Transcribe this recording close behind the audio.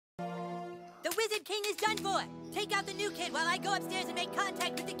Wizard King is done for. Take out the new kid while I go upstairs and make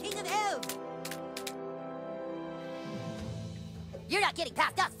contact with the King of Elves. You're not getting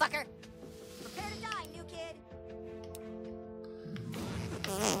past us, fucker. Prepare to die, new kid.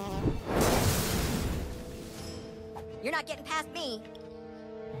 You're not getting past me.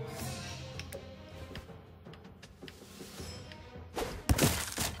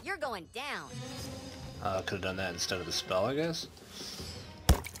 You're going down. Could have done that instead of the spell, I guess.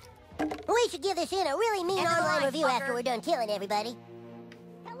 We should give this in a really mean online review fucker. after we're done killing everybody.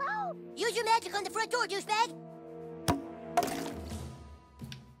 Hello? Use your magic on the front door, douchebag.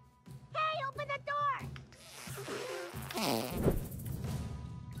 Hey, open the door!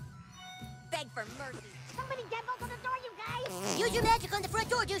 Beg for mercy. Somebody get open the door, you guys! Use your magic on the front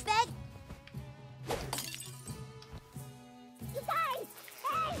door, douchebag! You guys!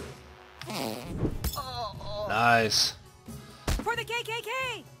 Hey! Nice. For the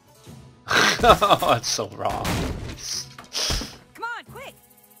KKK! Oh, that's so wrong. Come on, quick!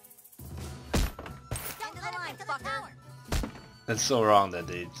 Don't let him into the tower! That's so wrong that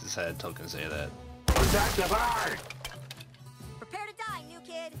they just had Token say that. Protect the bar! Prepare to die, new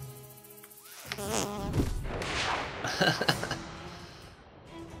kid.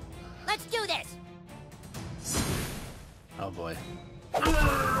 Let's do this! Oh boy.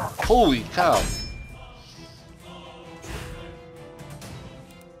 Holy cow.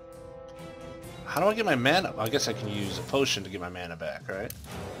 How do I get my mana? I guess I can use a potion to get my mana back, right?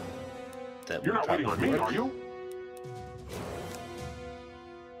 That You're would not waiting on probably me, work. are you?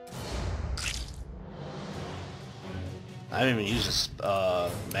 I haven't even used this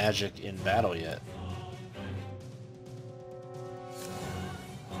magic in battle yet.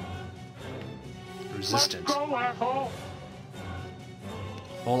 Resistant. Let's go, asshole!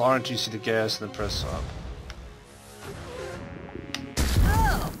 Hold R until you see the gas, and then press up.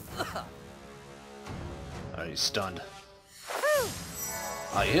 Oh, he's stunned.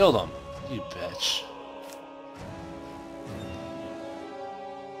 I healed him. You bitch.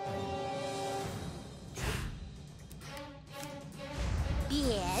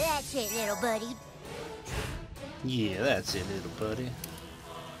 Yeah, that's it, little buddy. Yeah, that's it, little buddy.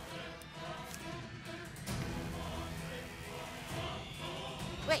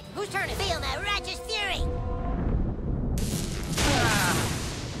 Wait, whose turn is it? Feel my righteous fury!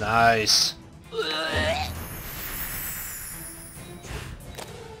 Nice.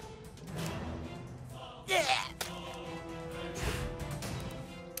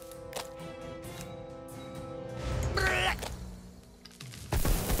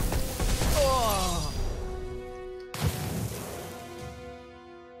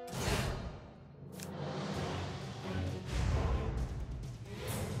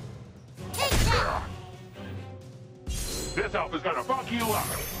 This elf is gonna fuck you up!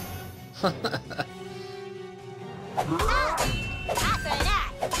 After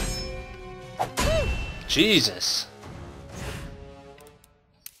that! Jesus.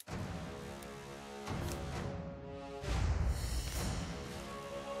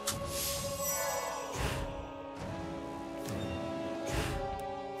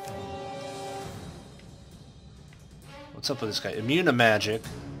 What's up with this guy? Immune to magic.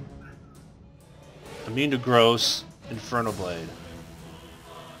 Immune to gross. Inferno blade.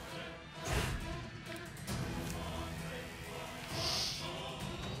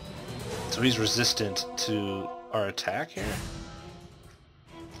 So he's resistant to our attack here?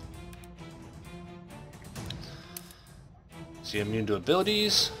 Is he immune to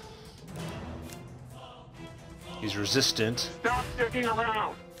abilities? He's resistant. Stop sticking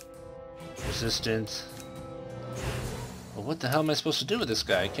around! Resistant. Well, what the hell am I supposed to do with this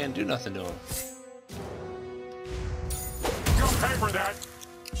guy? I can't do nothing to him. You'll pay for that!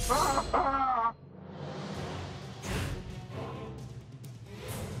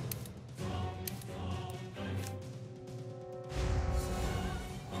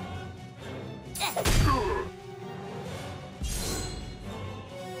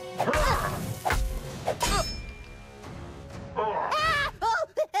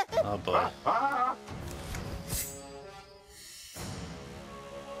 Oh boy.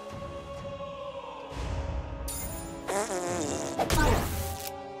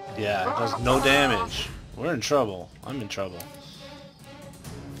 Yeah, it does no damage. We're in trouble. I'm in trouble.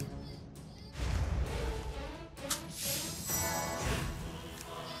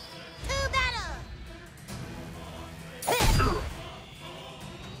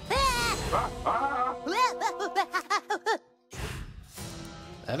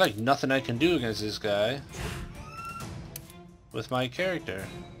 I have like nothing I can do against this guy with my character.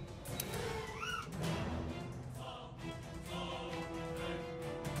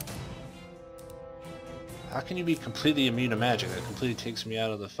 How can you be completely immune to magic? That completely takes me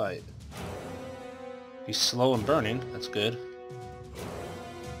out of the fight. He's slow and burning. That's good.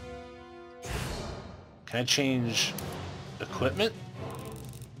 Can I change equipment?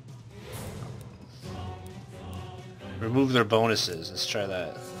 Remove their bonuses. Let's try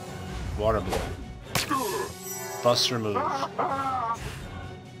that. Water balloon. Bust remove.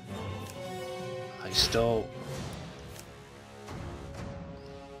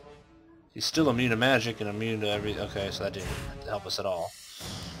 He's still immune to magic and immune to every... Okay, so that didn't help us at all.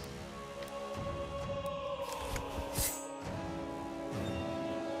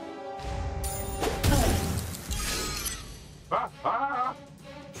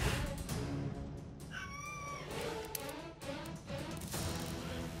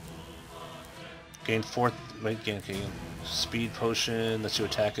 Gain fourth... Wait, gain speed potion. Let's do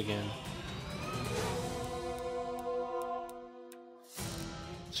attack again.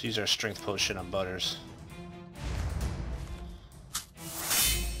 Let's use our strength potion on Butters.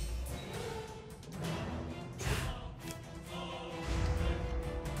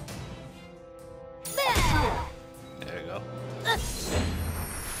 There you go.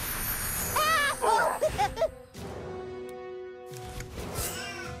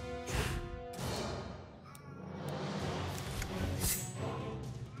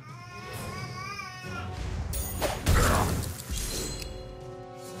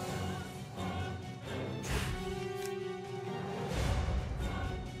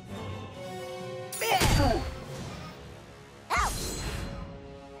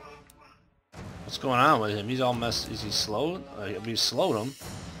 What's going on with him? He's all messed. Is he slow? We slowed him.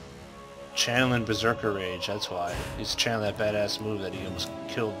 Channeling Berserker Rage, that's why. He's channeling that badass move that he almost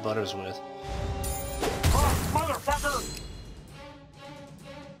killed Butters with. Oh, motherfucker!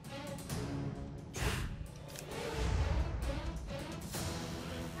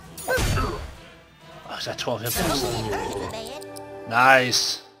 Oh, is that 12 hit points? Hurt you, man.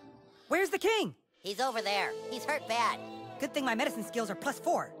 Nice! Where's the king? He's over there. He's hurt bad. Good thing my medicine skills are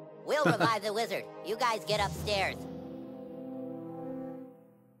 +4. We'll revive the wizard. You guys get upstairs.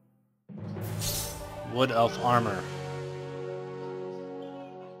 Wood Elf Armor.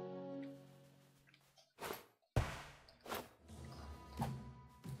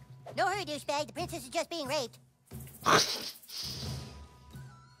 No hurry, douchebag. The princess is just being raped.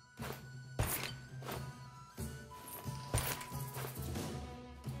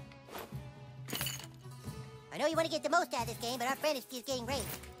 I know you want to get the most out of this game, but our friend is just getting raped.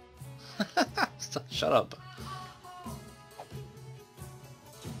 Shut up.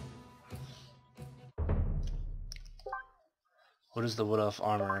 What does the Wood Elf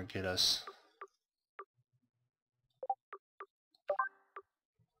Armor get us?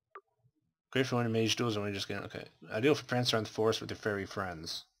 Great for winning mage duels and we just get... Okay. Ideal for prancing around the forest with your fairy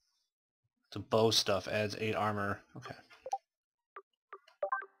friends. The bow stuff adds 8 armor. Okay.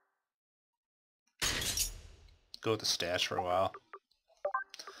 Go with the stash for a while.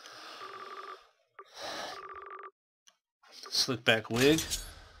 Slick back wig.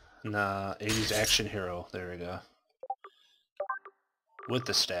 Nah, 80s action hero. There we go. With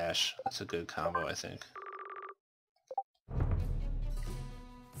the stash. That's a good combo, I think.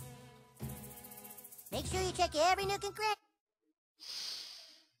 Make sure you check every nook and cranny.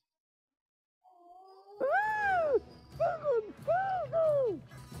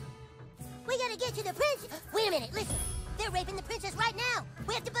 We gotta get to the princess. Wait a minute, listen. They're raping the princess right now.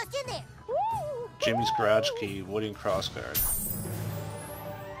 We have to bust in there. Jimmy's garage key, wooden crossguard.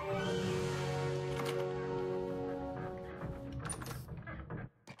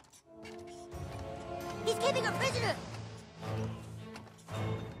 He's keeping a prisoner.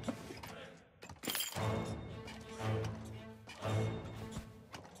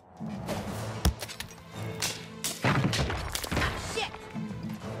 Shit!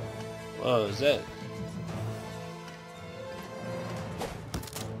 Whoa, is that?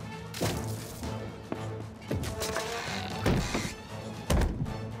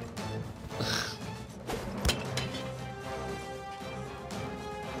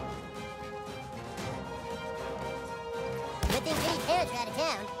 Good thing Jenny's parents are out of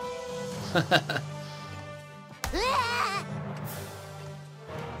town.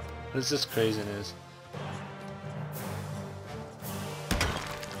 What is this craziness?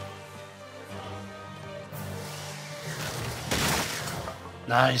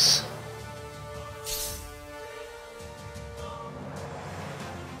 Nice.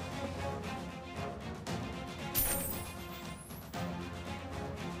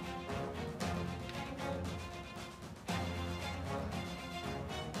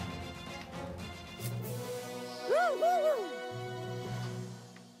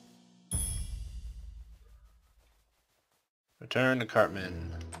 Return to Cartman.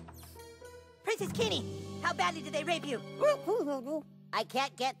 Princess Kenny, how badly did they rape you? I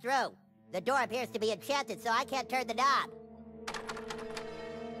can't get through. The door appears to be enchanted, so I can't turn the knob.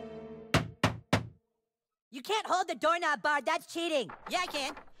 You can't hold the doorknob, Bard. That's cheating. Yeah, I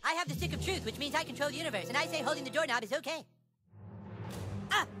can. I have the stick of truth, which means I control the universe, and I say holding the doorknob is okay.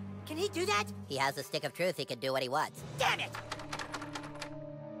 Ah, can he do that? He has the stick of truth. He can do what he wants. Damn it!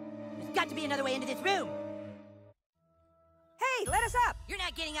 There's got to be another way into this room. Hey, let us up! You're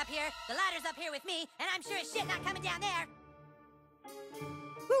not getting up here. The ladder's up here with me, and I'm sure as shit not coming down there.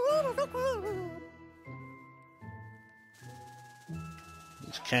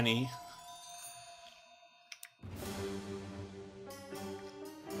 It's Kenny.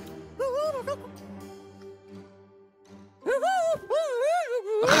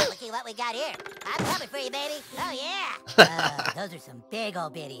 Looky what we got here. I'm coming for you, baby. Oh, yeah. Those are some big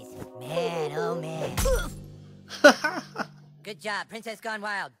old bitties. Man, oh, man. Good job. Princess gone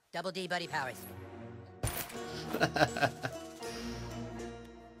wild. Double D buddy powers.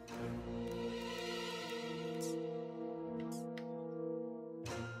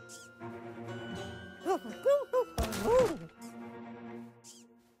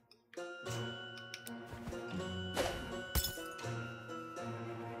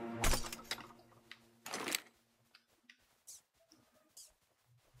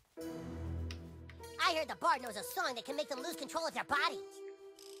 I heard the bard knows a song that can make them lose control of their body.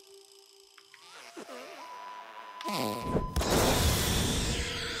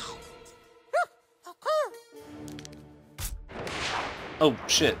 Oh,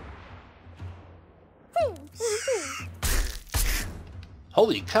 shit.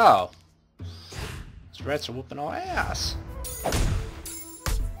 Holy cow. These rats are whooping all ass.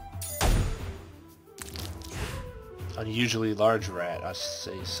 Unusually large rat, I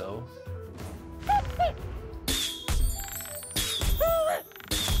say so.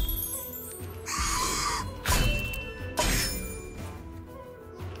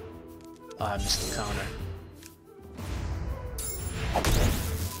 Oh, I missed the counter.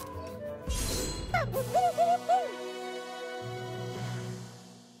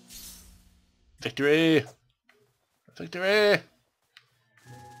 Victory! Victory!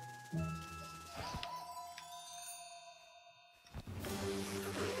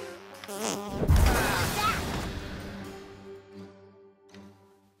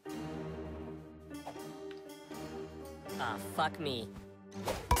 Ah, fuck me.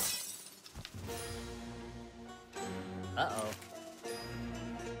 Uh-oh.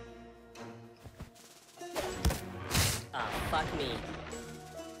 Ah, fuck me.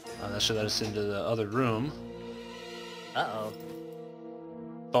 That should let us into the other room. Uh-oh.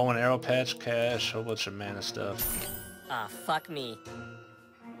 Bow and arrow patch, cash, whole bunch of mana stuff. Ah, fuck me.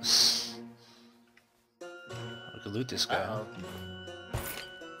 We could loot this guy. Uh-oh.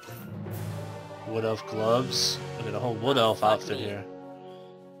 Wood elf gloves. Look at a whole wood elf fuck outfit me. here.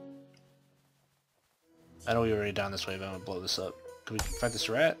 I know we were already down this way, but I'm gonna blow this up. Can we fight this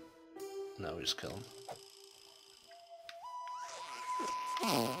rat? No, we just kill him.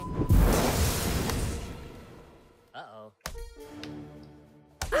 Uh-oh.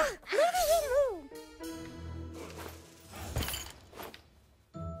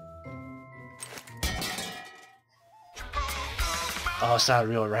 Oh, it's not a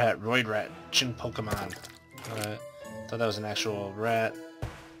real rat. Roid rat. Chin Pokemon. Alright. Thought that was an actual rat.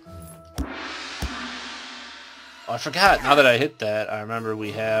 Oh, I forgot. Now that I hit that, I remember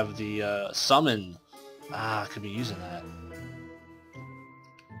we have the summon. Ah, I could be using that.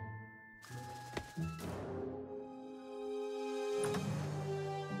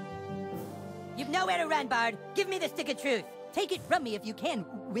 You've nowhere to run, Bard. Give me the stick of truth. Take it from me if you can,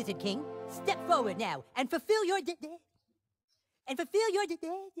 Wizard King. Step forward now and fulfill your Step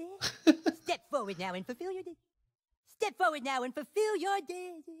forward now and fulfill your Step forward now and fulfill your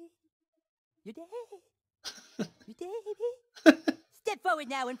Your Step forward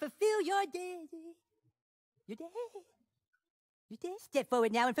now and fulfill your Step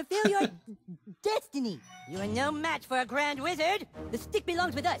forward now and fulfill your destiny. You are no match for a grand wizard. The stick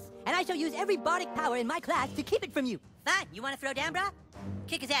belongs with us, and I shall use every bardic power in my class to keep it from you. Fine. You want to throw down, brah?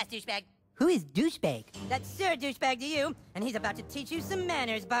 Kick his ass, douchebag. Who is douchebag? That's Sir Douchebag to you, and he's about to teach you some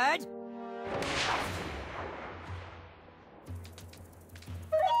manners, Bard.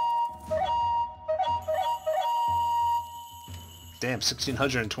 Damn,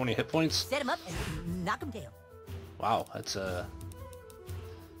 1,620 hit points? Set him up and knock him down. Wow, that's a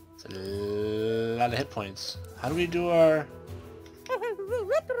lot of hit points. How do we do our...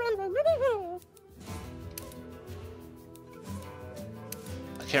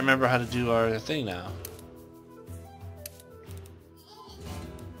 I can't remember how to do our thing now.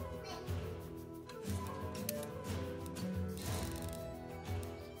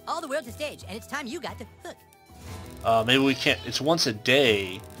 world's a stage, and it's time you got the hook. Maybe we can't... It's once a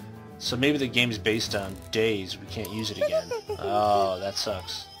day, so maybe the game's based on days. We can't use it again. Oh, that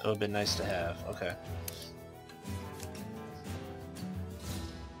sucks. It would have been nice to have. Okay.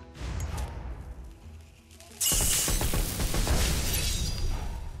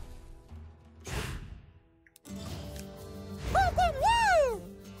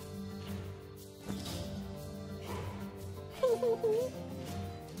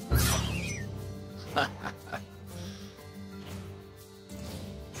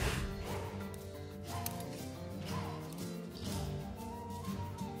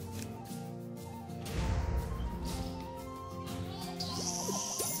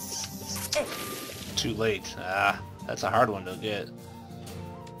 Too late. Ah, that's a hard one to get.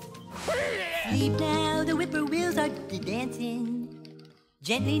 Sleep now, the whippoorwills are dancing.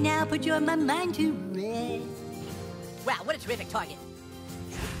 Gently now, put your mind to rest. Wow, what a terrific target.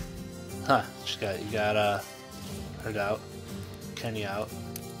 Huh. You got Herd out. Kenny out.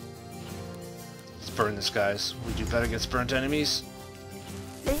 Let's burn this, guys. We do better against burnt enemies.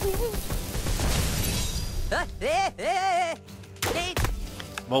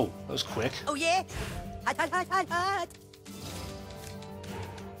 Whoa, that was quick. Oh yeah? Hot, hot, hot, hot, hot.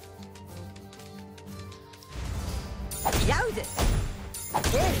 Yowza.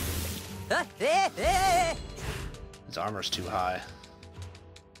 His armor's too high.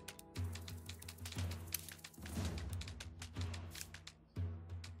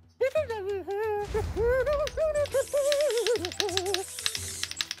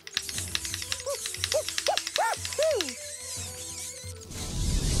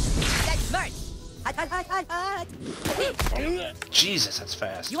 That's smart. Hot, hot, hot, hot, hot. Jesus, that's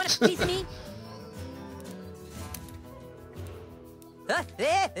fast. You want a piece of me?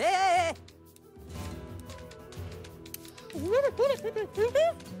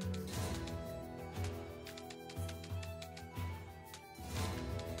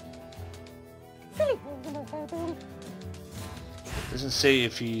 Doesn't say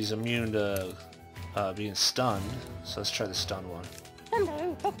if he's immune to being stunned, so let's try the stun one.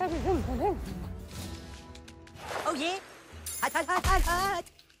 Oh yeah? Hot, hot, hot, hot, hot.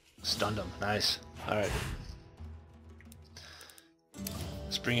 Stunned him. Nice. Alright.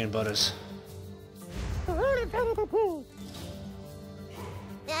 Let's bring in Butters.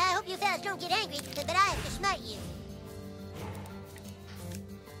 I hope you fellas don't get angry, but I have to smite you.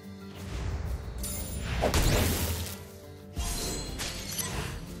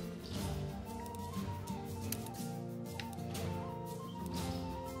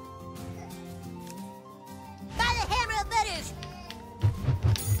 By the hammer of Butters!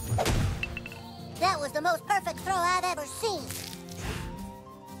 That was the most perfect throw I've ever seen.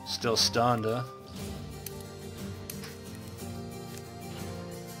 Still stunned, huh?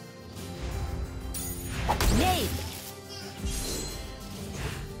 Nade.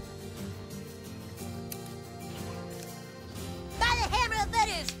 By the hammer of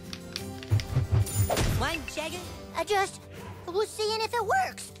Butters! Wine Shagger? I just was seeing if it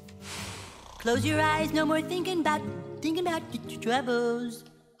works. Close your eyes, no more thinking about your troubles.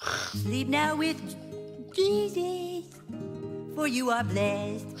 Sleep now with Jesus, for you are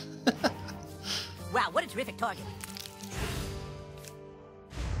blessed. Wow, what a terrific target.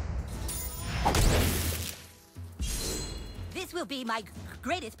 This will be my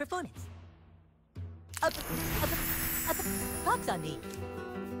greatest performance. Pox on me.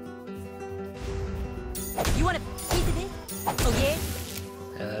 You want a piece of it? Oh yeah?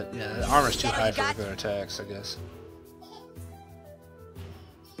 Yeah, the armor's too That all high you for got? regular attacks, I guess.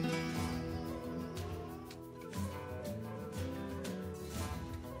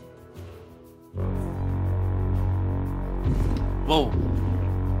 Whoa.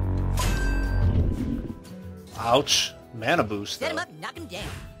 Ouch. Mana boost, Set him though. up, knock him down.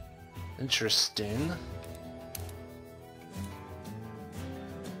 Interesting.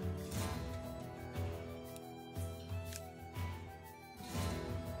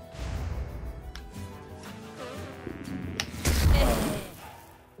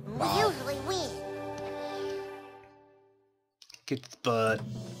 We usually win. Get the butt.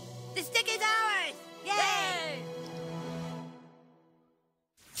 The stick is ours! Yay!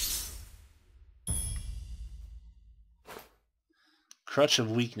 Crutch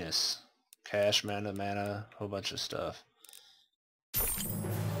of Weakness. Cash, mana, whole bunch of stuff.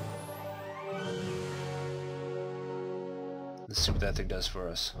 Let's see what that thing does for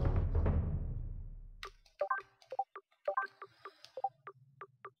us.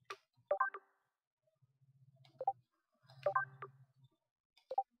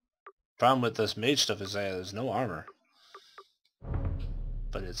 Problem with this mage stuff is that there's no armor.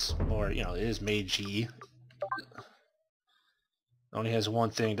 but it's more, you know, it is magey. Only has one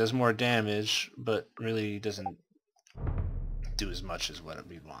thing, does more damage, but really doesn't do as much as what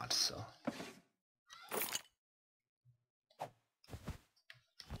we want, so.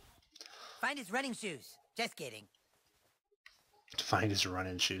 Find his running shoes. Just kidding. To find his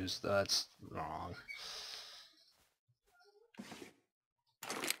running shoes, that's wrong.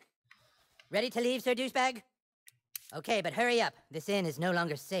 Ready to leave, Sir Douchebag? Okay, but hurry up. This inn is no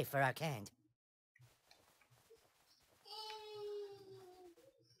longer safe for our kind.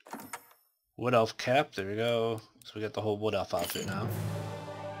 Wood elf cap, there we go. So we got the whole wood elf outfit now.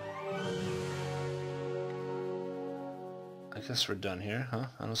 I guess we're done here, huh?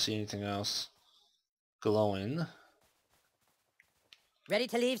 I don't see anything else glowing. Ready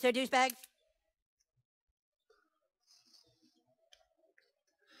to leave, Sir Douchebag?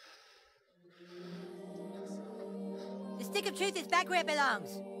 The stick of truth is back where it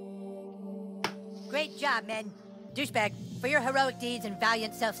belongs. Great job, men. Douchebag, for your heroic deeds and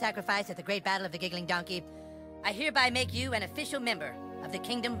valiant self-sacrifice at the Great Battle of the Giggling Donkey, I hereby make you an official member of the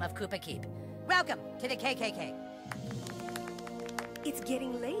Kingdom of Koopa Keep. Welcome to the KKK. It's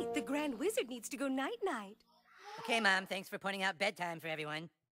getting late. The Grand Wizard needs to go night-night. Okay, Mom, thanks for pointing out bedtime for everyone.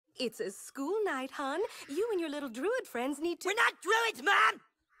 It's a school night, hon. You and your little druid friends need to... We're not druids, Mom!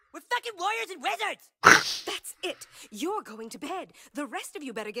 We're fucking warriors and wizards! That's it. You're going to bed. The rest of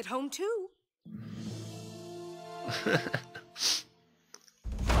you better get home, too.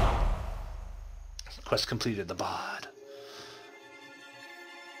 Quest completed, the bod.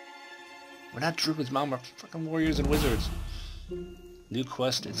 We're not druids, Mom, we're fucking warriors and wizards. New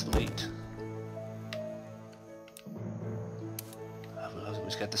quest, it's late. Well,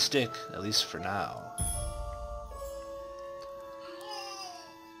 we've got the stick, at least for now.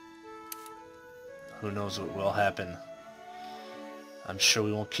 Who knows what will happen. I'm sure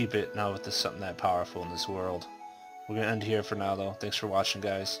we won't keep it now with this something that powerful in this world. We're going to end here for now, though. Thanks for watching,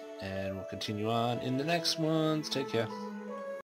 guys. And we'll continue on in the next ones. Take care.